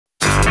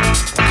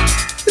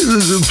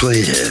This is the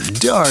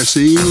plaintiff,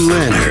 Darcy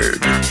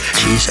Leonard.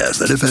 She says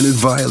the defendant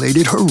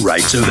violated her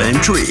rights of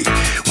entry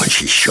when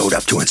she showed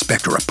up to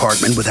inspect her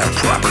apartment without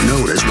proper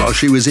notice while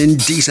she was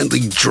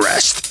indecently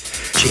dressed.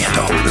 She had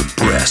to hold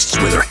her breasts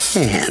with her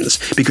hands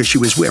because she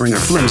was wearing her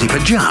flimsy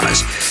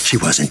pajamas. She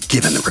wasn't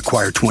given the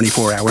required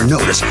 24-hour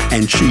notice,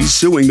 and she's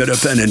suing the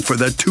defendant for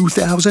the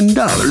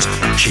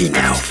 $2,000 she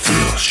now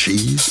feels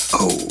she's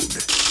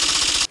owed.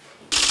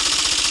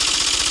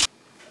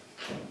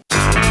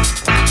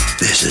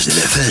 This is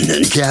the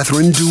defendant,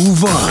 Catherine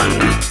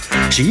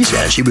Duvon. She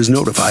says she was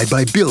notified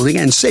by Building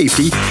and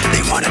Safety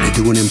they wanted to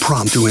do an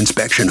impromptu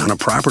inspection on a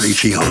property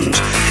she owns,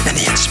 and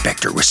the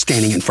inspector was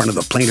standing in front of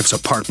the plaintiff's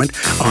apartment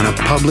on a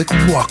public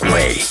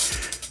walkway.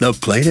 The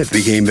plaintiff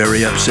became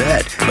very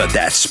upset, but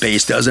that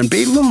space doesn't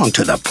belong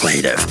to the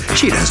plaintiff.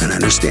 She doesn't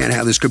understand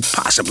how this could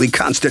possibly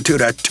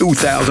constitute a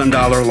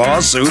 $2,000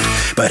 lawsuit,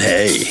 but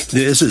hey,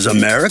 this is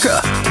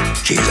America.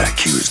 She's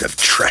accused of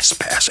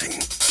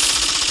trespassing.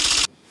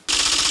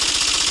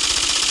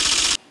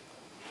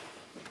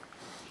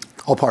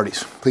 All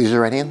parties, please use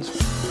your right hands.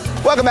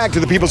 Welcome back to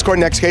the People's Court.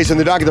 Next case in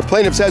the docket. The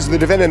plaintiff says the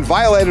defendant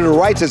violated her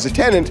rights as a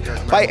tenant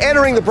by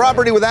entering the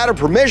property without her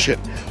permission.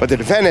 But the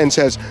defendant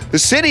says the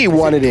city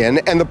wanted in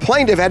and the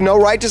plaintiff had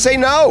no right to say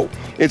no.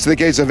 It's the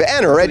case of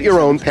enter at your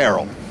own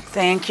peril.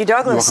 Thank you,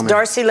 Douglas.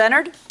 Darcy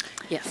Leonard?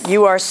 Yes.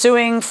 You are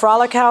suing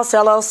Frolic House,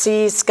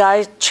 LLC,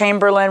 Sky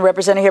Chamberlain,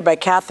 represented here by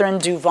Catherine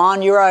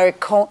Duvon. You are a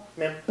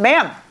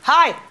Ma'am,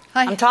 hi.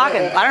 Hi. I'm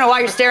talking. I don't know why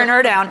you're staring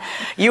her down.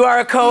 You are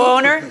a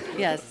co-owner?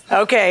 Yes.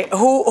 Okay.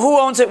 Who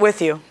owns it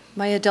with you?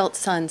 My adult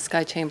son,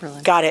 Sky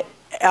Chamberlain. Got it.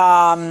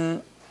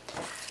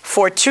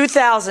 For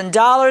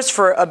 $2,000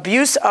 for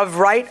abuse of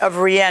right of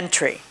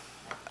reentry.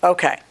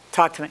 Okay.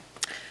 Talk to me.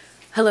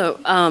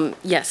 Hello.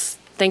 Yes.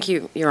 Thank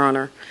you, Your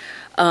Honor.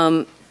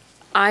 I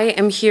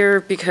am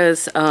here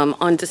because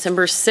on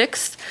December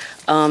 6th,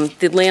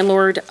 the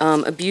landlord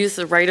abused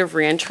the right of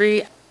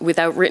reentry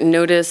without written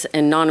notice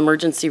and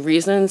non-emergency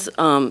reasons.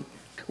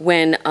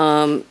 When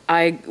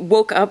I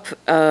woke up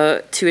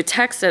to a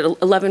text at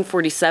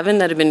 11:47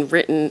 that had been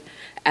written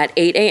at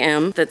 8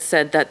 a.m. that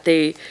said that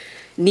they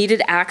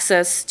needed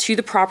access to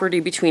the property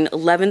between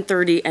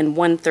 11:30 and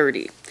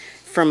 1:30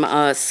 from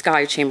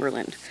Sky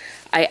Chamberlain.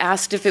 I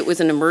asked if it was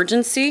an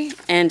emergency,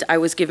 and I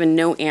was given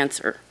no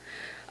answer.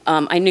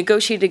 I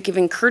negotiated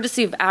giving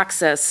courtesy of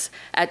access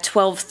at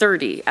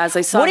 12:30, as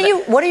I saw.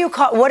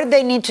 What did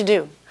they need to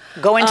do?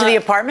 Go into the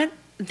apartment?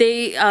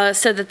 They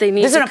said that they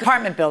need. This is an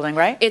apartment building,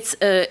 right?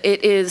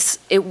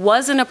 It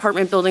was an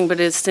apartment building, but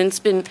it has since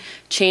been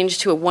changed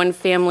to a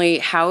one-family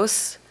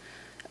house,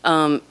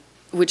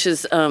 which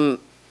is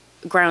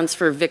grounds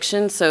for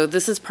eviction. So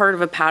this is part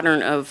of a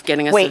pattern of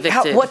getting us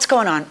evicted. Wait, what's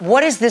going on?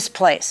 What is this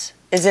place?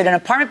 Is it an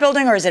apartment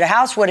building or is it a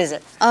house? What is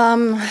it?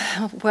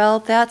 Well,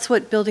 that's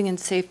what Building and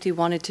Safety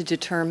wanted to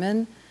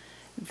determine.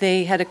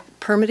 They had a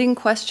permitting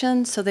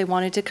question, so they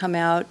wanted to come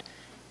out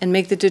and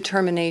make the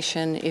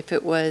determination if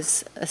it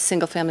was a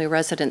single-family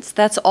residence.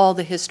 That's all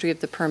the history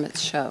of the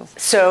permits show.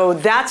 So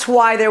that's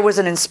why there was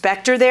an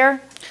inspector there?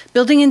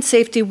 Building and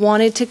Safety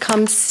wanted to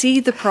come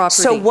see the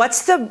property. So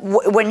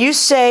when you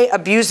say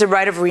abuse the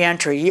right of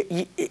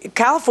reentry,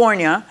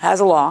 California has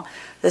a law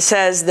that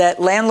says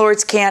that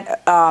landlords can't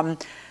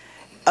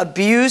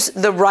abuse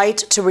the right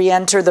to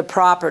reenter the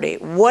property.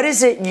 What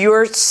is it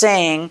you're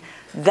saying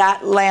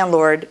that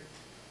landlord,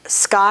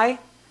 Sky,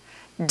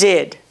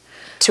 did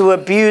to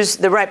abuse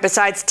the right?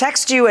 Besides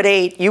text you at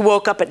 8, you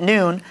woke up at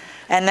noon,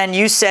 and then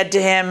you said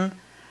to him,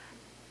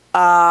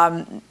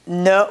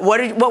 no.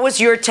 What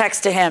was your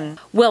text to him?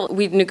 Well,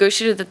 we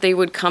negotiated that they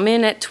would come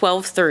in at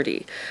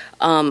 12:30.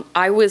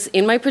 I was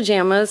in my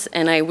pajamas,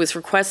 and I was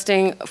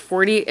requesting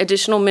 40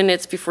 additional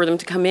minutes before them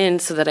to come in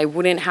so that I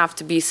wouldn't have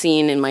to be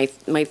seen in my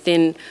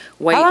thin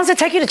white. How long does it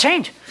take you to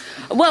change?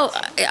 Well,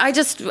 I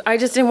just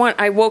didn't want.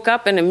 I woke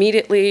up and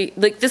immediately,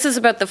 like, this is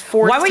about the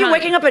fourth time. Why were you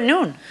waking up at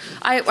noon?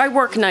 I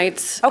work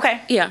nights.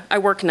 Okay. Yeah, I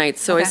work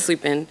nights, so I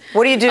sleep in.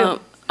 What do you do?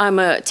 I'm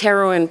a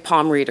tarot and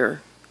palm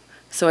reader,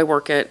 so I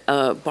work at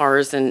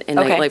bars and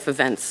nightlife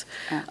events.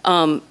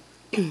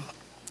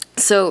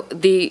 So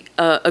the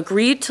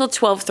agreed till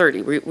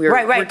 12:30.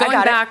 We're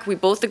going back. We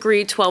both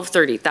agreed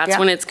 12:30. That's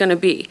when it's going to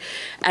be.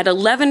 At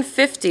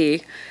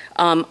 11:50,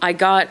 I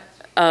got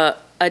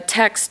a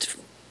text,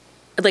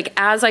 like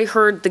as I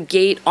heard the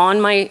gate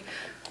on my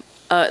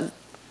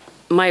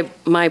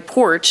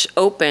porch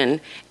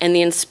open, and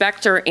the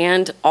inspector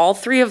and all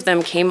three of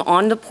them came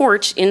on the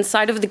porch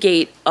inside of the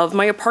gate of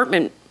my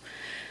apartment.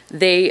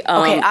 They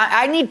okay,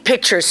 I need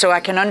pictures so I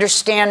can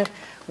understand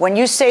when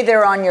you say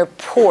they're on your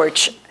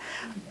porch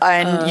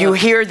and you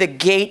hear the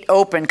gate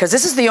open, because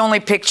this is the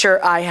only picture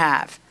I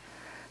have.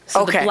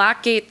 So the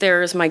black gate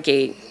there is my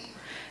gate,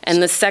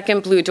 and the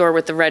second blue door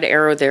with the red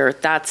arrow there,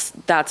 that's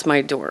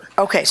my door.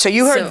 Okay, so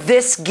you heard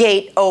this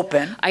gate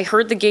open. I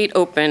heard the gate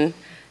open.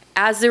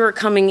 As they were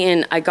coming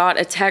in, I got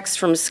a text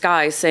from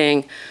Sky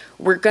saying,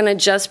 we're gonna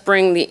just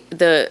bring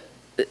the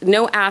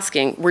no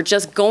asking, we're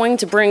just going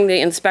to bring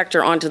the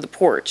inspector onto the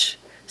porch.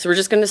 So we're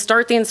just going to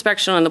start the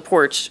inspection on the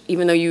porch,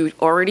 even though you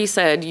already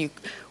said you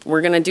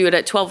We're going to do it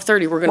at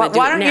 12:30. We're going to do it now.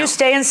 Why don't you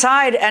stay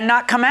inside and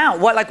not come out?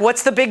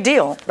 What's the big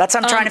deal? That's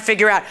what I'm trying to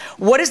figure out.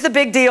 What is the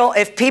big deal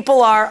if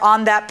people are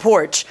on that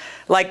porch?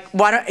 Like,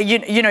 why don't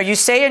you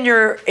say in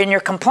your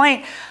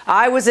complaint,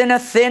 I was in a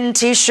thin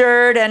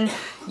T-shirt and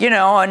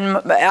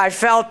and I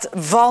felt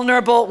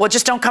vulnerable. Well,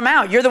 just don't come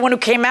out. You're the one who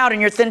came out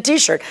in your thin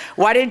T-shirt.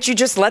 Why didn't you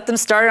just let them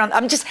start on?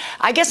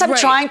 I guess I'm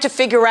trying to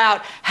figure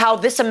out how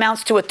this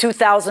amounts to a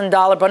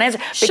 $2,000 bonanza,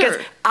 because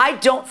I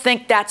don't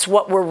think that's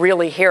what we're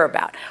really here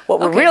about. What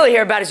we're really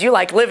here about is you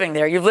like living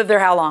there. You've lived there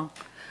how long?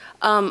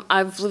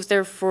 I've lived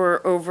there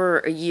for over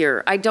a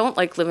year. I don't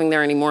like living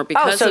there anleanymore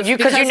because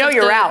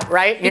you're out,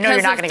 right? You know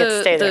you're not going to get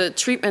to stay there. The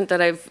treatment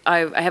that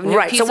I have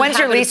no peace so when's of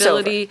your lease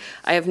over?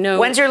 I have no.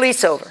 When's your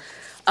lease over?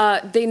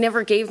 They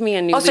never gave me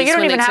a new lease. So you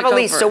don't even have a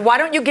lease. So why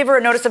don't you give her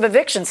a notice of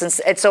eviction since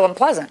it's so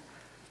unpleasant?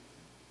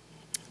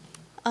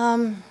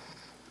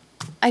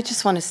 I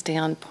just want to stay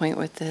on point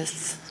with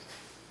this.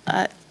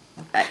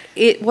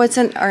 It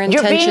wasn't our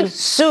intention. You're being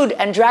sued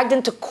and dragged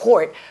into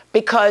court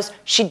because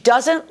she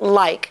doesn't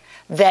like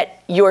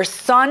that your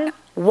son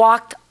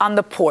walked on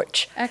the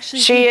porch.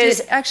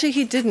 Actually,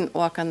 he didn't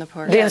walk on the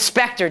porch. The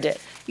inspector did.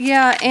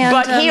 Yeah,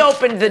 but he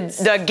opened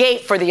the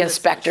gate for the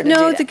inspector to do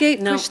that. No, the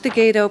gate pushed the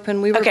gate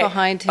open. We were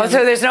behind him. Oh,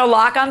 so there's no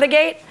lock on the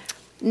gate?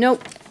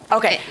 Nope.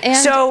 Okay.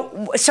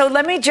 So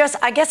let me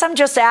I guess I'm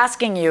just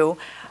asking you,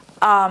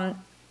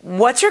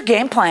 what's your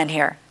game plan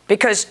here?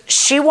 Because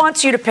she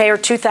wants you to pay her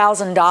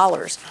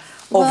 $2,000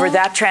 over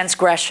that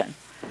transgression.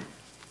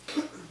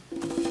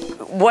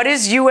 What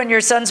is you and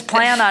your son's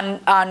plan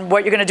on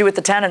what you're going to do with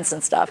the tenants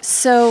and stuff?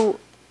 So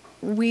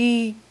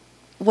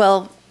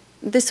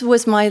this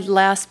was my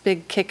last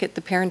big kick at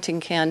the parenting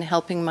can,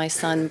 helping my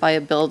son buy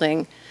a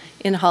building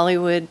in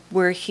Hollywood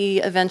where he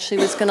eventually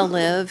was going to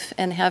live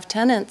and have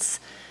tenants.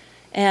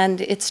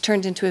 And it's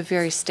turned into a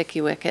very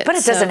sticky wicket. But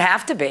it doesn't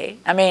have to be.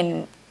 I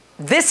mean,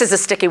 this is a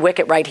sticky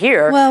wicket right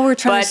here. Well, we're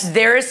trying But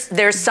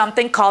there's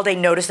something called a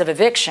notice of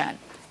eviction.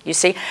 You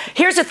see?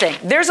 Here's the thing.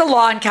 There's a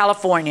law in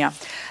California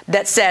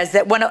that says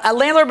that when a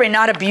landlord may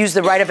not abuse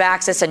the right of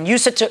access and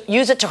use it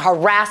to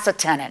harass a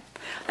tenant.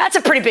 That's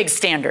a pretty big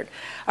standard,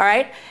 all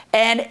right?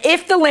 And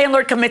if the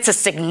landlord commits a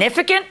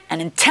significant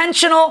and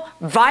intentional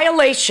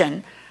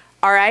violation,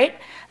 all right,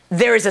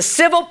 there is a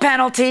civil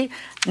penalty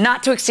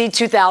not to exceed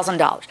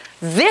 $2,000.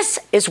 This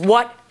is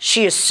what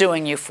she is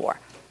suing you for,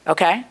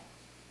 okay?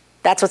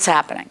 That's what's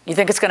happening. You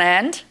think it's going to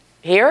end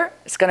here?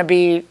 It's going to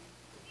be...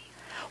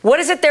 What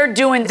is it they're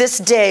doing this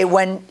day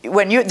when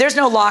there's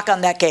no lock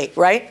on that gate,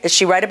 right? Is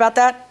she right about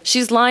that?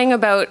 She's lying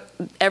about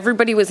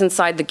everybody was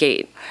inside the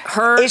gate.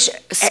 Her,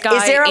 Sky,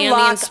 is there a and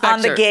lock the inspector.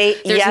 On the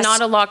gate? There's yes.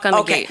 not a lock on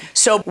the gate.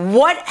 So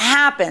what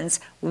happens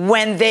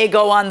when they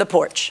go on the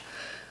porch?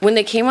 When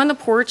they came on the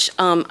porch,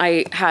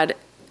 I had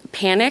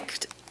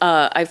panicked.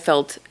 I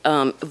felt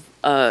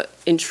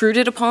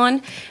intruded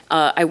upon.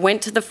 I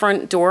went to the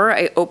front door,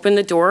 I opened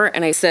the door,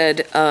 and I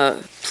said,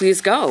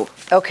 please go.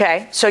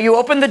 Okay, so you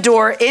opened the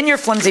door in your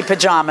flimsy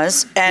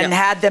pajamas and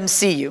had them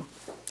see you?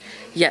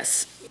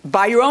 Yes.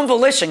 By your own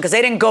volition, because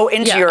they didn't go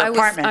into your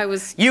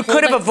apartment. You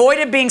could have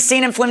avoided being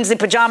seen in flimsy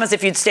pajamas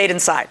if you'd stayed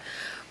inside.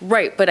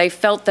 Right, but I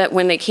felt that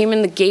when they came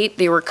in the gate,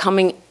 they were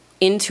coming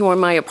into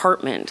my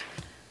apartment.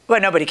 Well,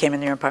 nobody came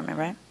into your apartment,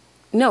 right?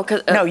 No,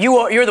 because no,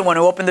 you're the one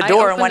who opened the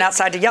door and went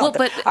outside to yell at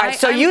them. All right,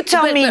 so you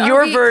tell me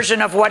your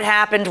version of what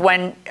happened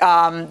when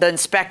the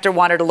inspector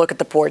wanted to look at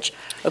the porch.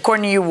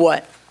 According to you,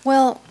 what?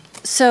 Well,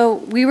 so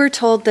we were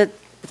told that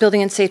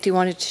building and safety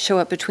wanted to show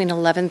up between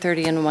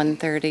 11:30 and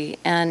 1:30,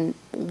 and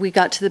we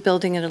got to the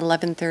building at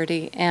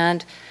 11:30,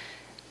 and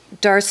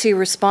Darcy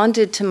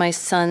responded to my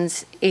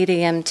son's 8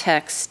 a.m.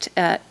 text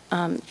at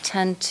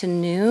 10 to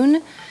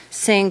noon,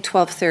 saying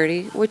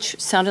 12:30, which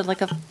sounded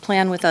like a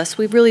plan with us.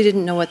 We really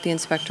didn't know what the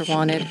inspector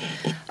wanted.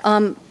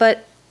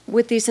 But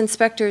with these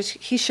inspectors,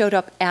 he showed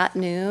up at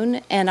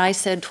noon, and I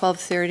said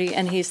 12:30,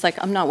 and he's like,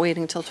 I'm not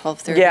waiting until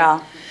 12:30.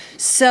 Yeah.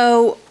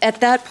 So at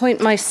that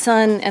point, my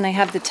son, and I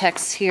have the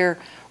text here,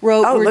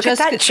 wrote, oh, look at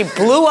that. She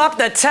blew up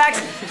the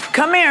text.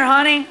 Come here,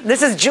 honey.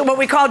 This is what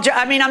we call,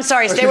 I'm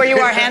sorry, stay where you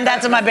are. Hand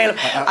that to my bailiff.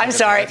 I'm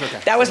sorry. Okay.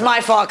 That was my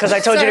fault because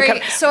I told you to come.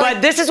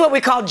 But this is what we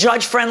call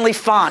judge-friendly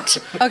font.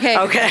 Okay.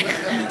 Okay.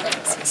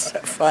 This is so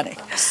funny.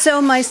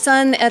 So my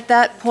son, at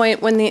that point,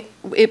 when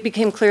it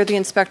became clear the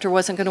inspector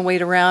wasn't going to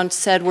wait around,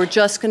 said, we're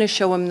just going to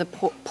show him the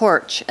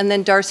porch. And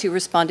then Darcy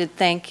responded,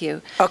 thank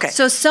you. Okay.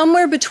 So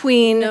somewhere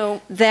between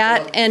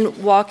that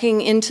and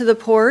walking into the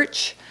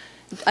porch,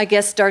 I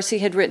guess Darcy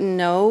had written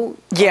no.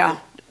 Yeah.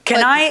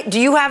 Do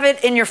you have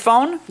it in your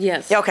phone?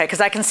 Yes. Yeah, okay, because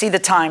I can see the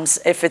times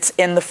if it's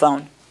in the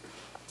phone.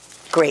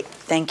 Great,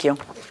 thank you.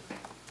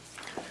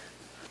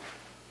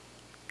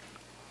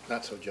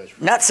 Not so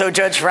judge-friendly. Not so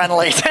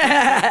judge-friendly.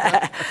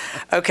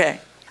 Okay.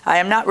 I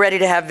am not ready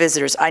to have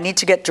visitors. I need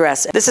to get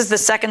dressed. This is the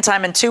second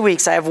time in 2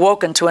 weeks I have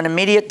woken to an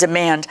immediate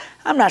demand.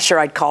 I'm not sure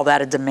I'd call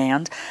that a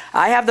demand.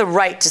 I have the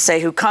right to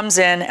say who comes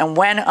in and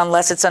when,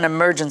 unless it's an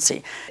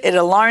emergency. It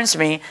alarms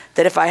me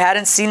that if I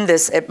hadn't seen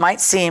this, it might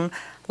seem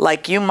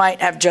like you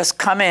might have just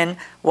come in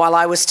while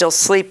I was still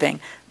sleeping.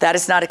 That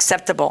is not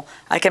acceptable.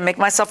 I can make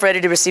myself ready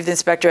to receive the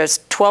inspector at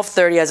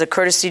 12:30 as a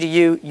courtesy to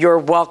you. You're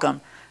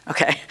welcome.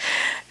 Okay.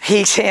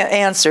 He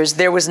answers,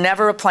 there was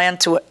never a plan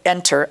to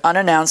enter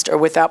unannounced or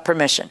without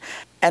permission.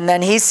 And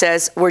then he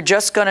says, we're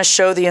just going to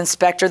show the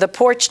inspector the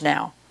porch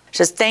now. She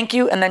says, thank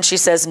you. And then she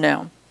says,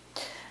 no.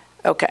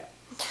 Okay.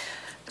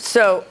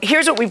 So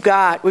here's what we've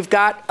got. We've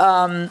got,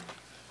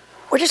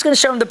 we're just going to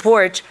show him the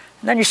porch.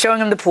 And then you're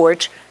showing him the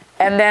porch.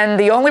 And then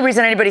the only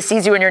reason anybody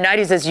sees you in your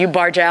 90s is you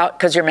barge out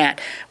because you're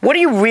mad. What are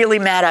you really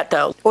mad at,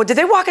 though? Or did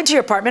they walk into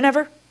your apartment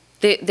ever?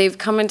 They've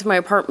come into my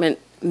apartment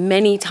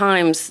many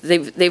times.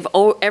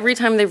 Every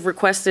time they've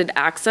requested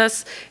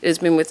access, it has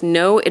been with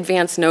no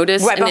advance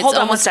notice. Right, but hold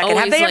on one second.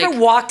 Have they ever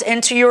walked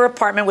into your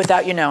apartment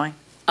without you knowing?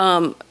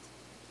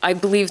 I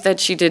believe that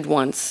she did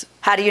once.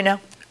 How do you know?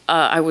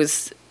 I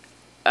was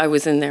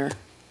in there.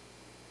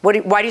 Why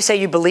do you say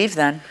you believe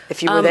then,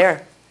 if you were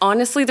there?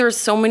 Honestly, there's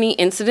so many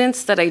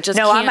incidents that I just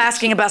can't. No, I'm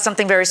asking about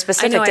something very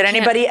specific. Did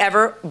anybody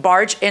ever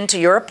barge into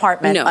your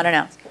apartment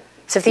unannounced?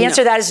 So if the answer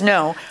to that is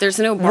no, there's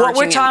no barging what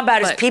we're talking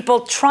about in, is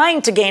people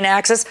trying to gain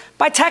access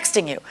by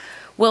texting you.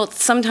 Well,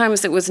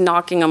 sometimes it was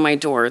knocking on my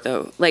door,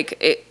 though.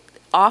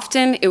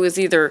 Often it was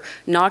either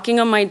knocking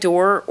on my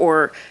door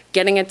or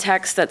getting a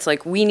text that's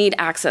like, we need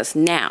access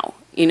now,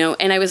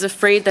 and I was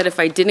afraid that if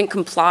I didn't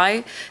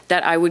comply,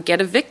 that I would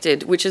get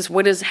evicted, which is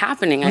what is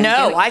happening.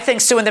 I think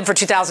suing them for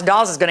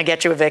 $2,000 is going to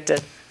get you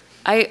evicted.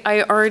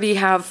 I already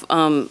have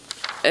an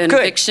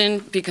eviction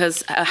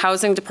because a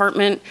housing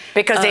department.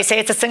 Because they say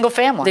it's a single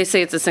family. They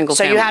say it's a single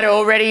family. So you had to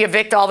already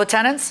evict all the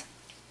tenants?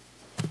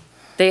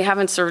 They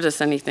haven't served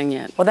us anything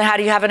yet. Well, then how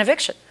do you have an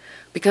eviction?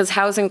 Because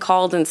housing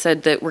called and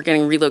said that we're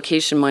getting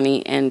relocation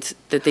money and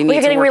that they need to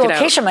work it out. You're getting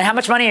relocation money. How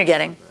much money are you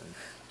getting?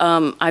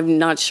 I'm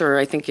not sure.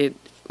 I think it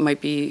might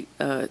be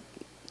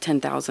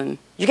 $10,000.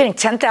 You're getting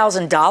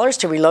 $10,000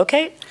 to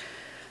relocate?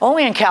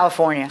 Only in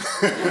California.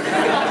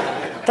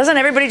 Doesn't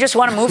everybody just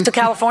want to move to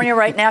California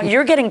right now?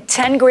 You're getting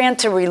 10 grand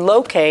to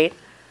relocate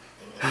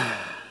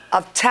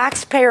of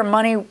taxpayer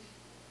money.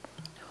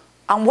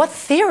 On what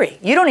theory?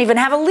 You don't even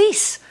have a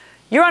lease.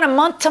 You're on a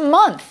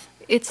month-to-month.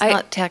 It's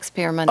not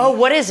taxpayer money. Oh,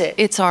 what is it?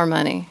 It's our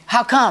money.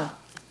 How come?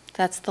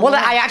 That's the Well,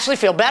 law. I actually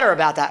feel better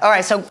about that. All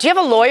right, so do you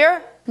have a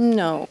lawyer?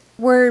 No.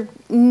 We're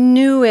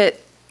new at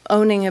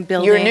owning a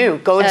building. You're new.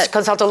 Go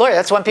consult a lawyer.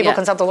 That's when people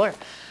consult a lawyer.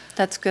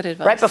 That's good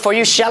advice. Right before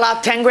you shell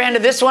out 10 grand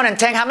to this one and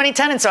 10, how many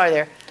tenants are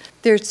there?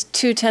 There's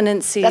 2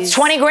 tenancies. That's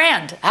 20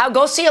 grand.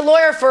 Go see a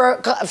lawyer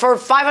for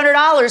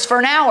 $500 for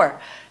an hour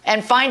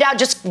and find out,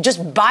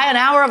 just buy an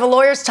hour of a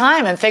lawyer's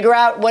time and figure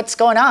out what's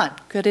going on.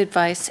 Good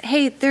advice.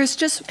 Hey, there's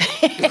just,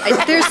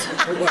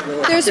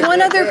 there's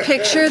one other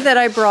picture that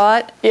I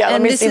brought. Yeah,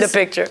 let me see the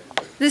picture.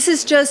 This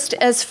is just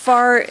as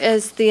far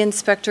as the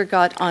inspector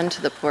got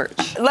onto the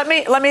porch. Let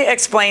me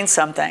explain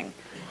something.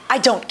 I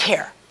don't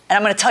care, and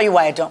I'm going to tell you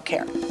why I don't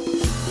care.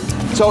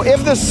 So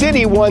if the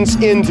city wants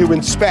in to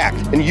inspect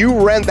and you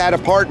rent that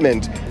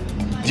apartment,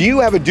 do you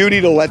have a duty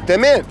to let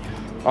them in?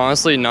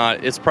 Honestly,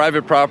 not. It's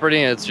private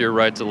property, and it's your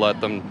right to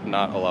let them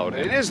not allow it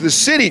in. It is the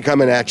city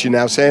coming at you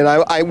now saying,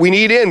 we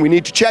need in. We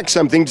need to check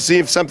something to see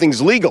if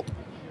something's legal.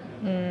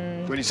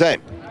 What do you say?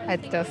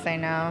 I'd still say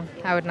no.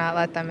 I would not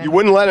let them in. You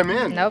wouldn't let them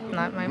in? Nope,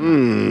 not my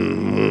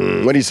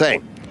What do you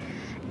say?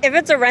 If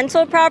it's a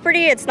rental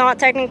property, it's not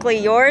technically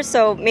yours,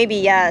 so maybe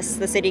yes,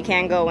 the city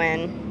can go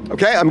in.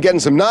 Okay, I'm getting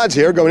some nods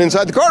here going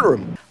inside the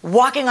courtroom.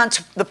 Walking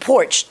onto the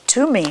porch,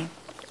 to me,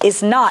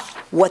 is not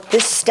what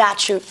this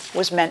statute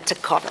was meant to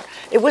cover.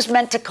 It was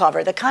meant to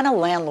cover the kind of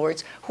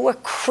landlords who are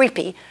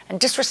creepy and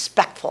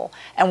disrespectful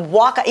and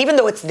even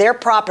though it's their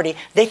property,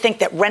 they think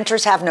that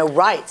renters have no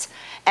rights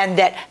and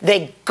that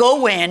they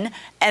go in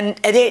and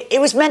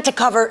it was meant to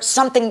cover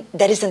something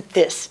that isn't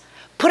this.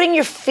 Putting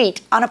your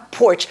feet on a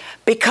porch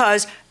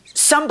because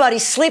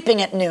somebody's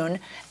sleeping at noon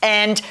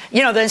and,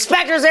 the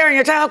inspector's there and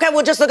you're telling, okay,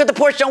 we'll just look at the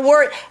porch, don't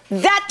worry.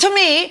 That, to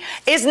me,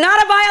 is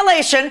not a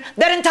violation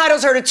that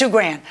entitles her to $2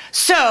 grand.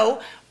 So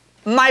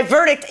my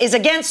verdict is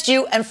against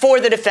you and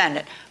for the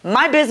defendant.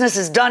 My business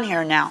is done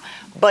here now.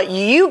 But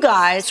you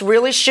guys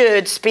really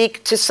should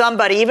speak to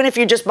somebody, even if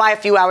you just buy a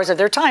few hours of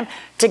their time,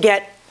 to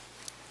get...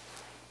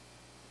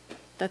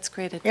 That's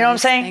great advice. You know what I'm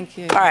saying? Thank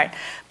you. All right.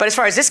 But as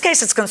far as this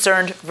case is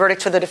concerned,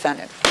 verdict for the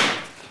defendant.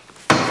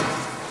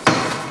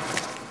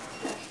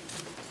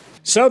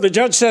 So the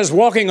judge says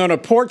walking on a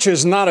porch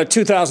is not a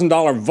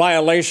 $2,000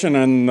 violation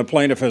and the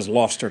plaintiff has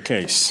lost her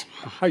case.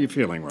 How are you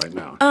feeling right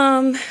now?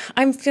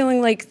 I'm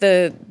feeling like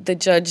the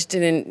judge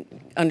didn't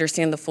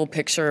understand the full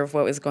picture of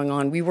what was going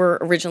on. We were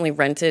originally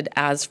rented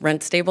as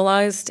rent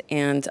stabilized,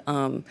 and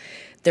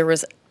there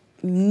was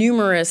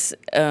numerous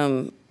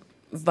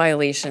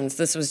violations.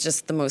 This was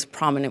just the most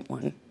prominent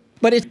one.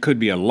 But it could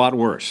be a lot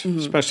worse,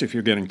 especially if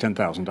you're getting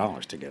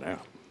 $10,000 to get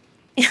out.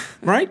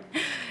 Right?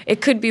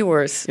 It could be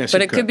worse, yes,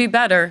 but it could be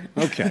better.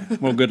 Okay.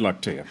 Well, good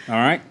luck to you. All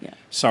right? Yeah.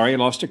 Sorry you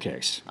lost your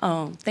case.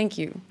 Oh, thank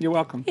you. You're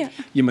welcome. Yeah.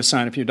 You must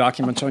sign a few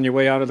documents on your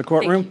way out of the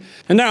courtroom.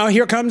 And now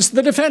here comes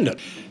the defendant.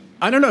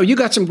 I don't know. You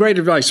got some great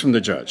advice from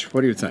the judge.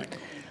 What do you think?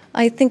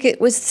 I think it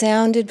was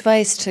sound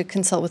advice to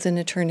consult with an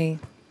attorney.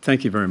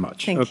 Thank you very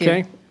much. Thank okay?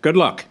 you. Good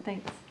luck.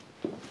 Thanks.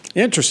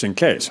 Interesting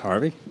case,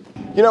 Harvey.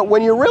 You know,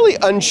 when you're really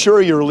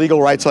unsure of your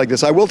legal rights like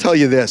this, I will tell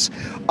you this.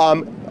 A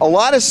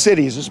lot of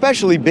cities,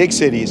 especially big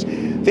cities,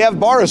 they have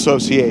bar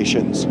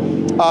associations,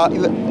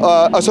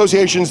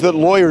 associations that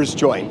lawyers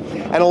join.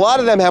 And a lot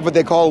of them have what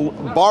they call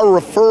bar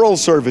referral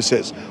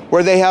services,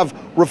 where they have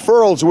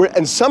referrals,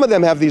 and some of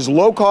them have these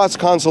low-cost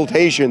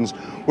consultations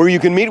where you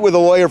can meet with a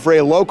lawyer for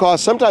a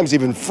low-cost, sometimes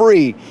even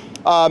free,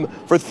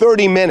 for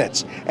 30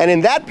 minutes. And in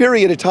that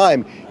period of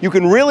time, you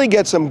can really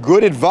get some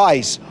good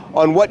advice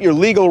on what your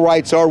legal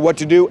rights are, what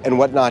to do and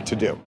what not to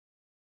do.